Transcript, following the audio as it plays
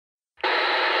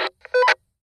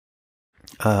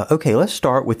Okay, let's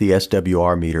start with the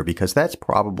SWR meter because that's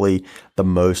probably the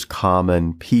most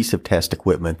common piece of test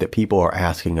equipment that people are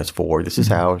asking us for. This is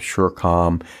how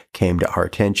SureCom came to our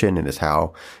attention, and is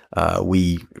how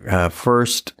we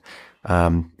first,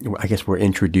 I guess, were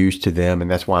introduced to them,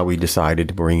 and that's why we decided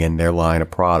to bring in their line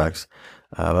of products.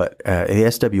 But the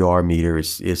SWR meter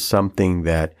is something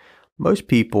that most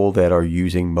people that are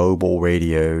using mobile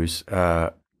radios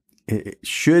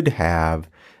should have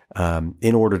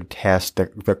in order to test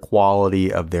the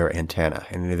quality of their antenna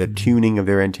and the tuning of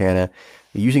their antenna.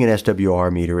 Using an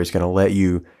SWR meter is going to let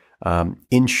you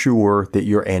ensure that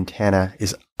your antenna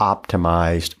is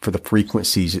optimized for the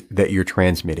frequencies that you're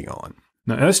transmitting on.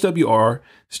 Now, SWR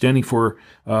standing for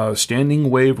standing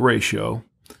wave ratio.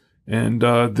 And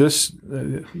this,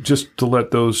 just to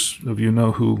let those of you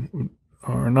know who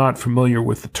are not familiar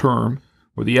with the term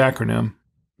or the acronym,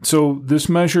 so this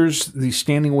measures the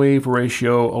standing wave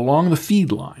ratio along the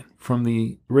feed line from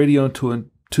the radio to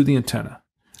the antenna.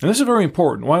 And this is very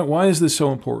important. Why is this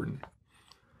so important?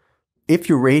 If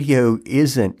your radio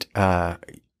isn't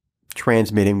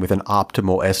transmitting with an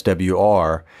optimal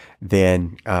SWR,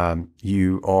 then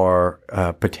you are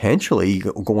potentially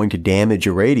going to damage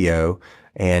your radio,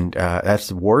 and that's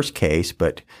the worst case.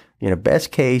 But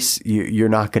best case, you're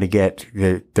not going to get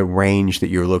the range that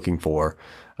you're looking for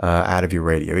out of your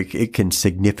radio. It can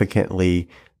significantly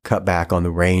cut back on the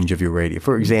range of your radio.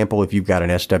 For example, if you've got an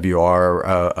SWR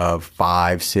of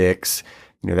 5, 6,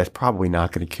 that's probably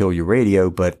not going to kill your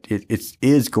radio, but it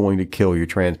is going to kill your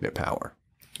transmit power.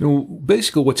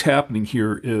 Basically what's happening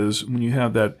here is when you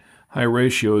have that high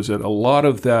ratio is that a lot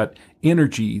of that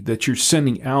energy that you're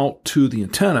sending out to the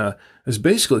antenna is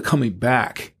basically coming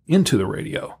back into the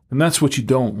radio. And that's what you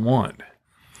don't want.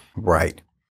 Right.